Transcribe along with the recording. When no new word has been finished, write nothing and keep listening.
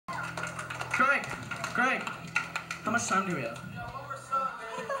Greg, how much time do we have?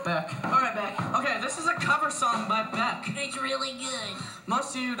 Beck. Alright, Beck. Okay, this is a cover song by Beck. It's really good.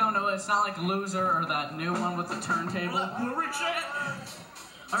 Most of you don't know it. It's not like Loser or that new one with the turntable.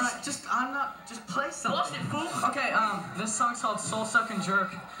 Alright, just play something. Okay, this song's called Soul Sucking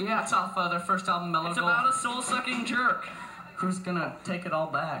Jerk. Yeah. It's off their first album, Mellow Gold. It's about a soul-sucking jerk. Who's gonna take it all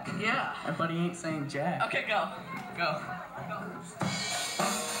back? Yeah. Everybody ain't saying Jack. Okay, go. Go.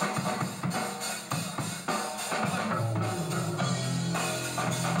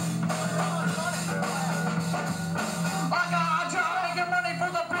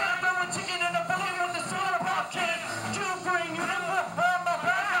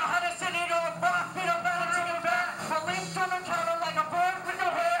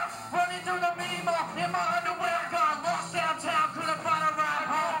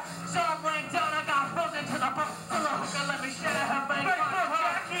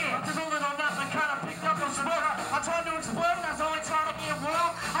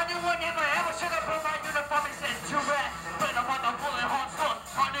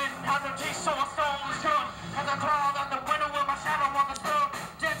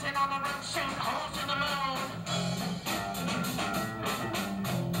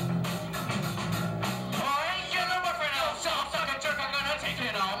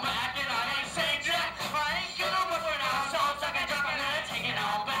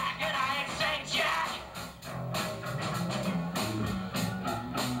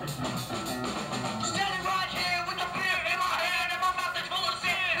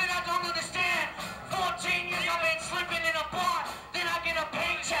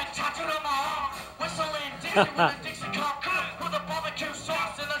 Ha ha.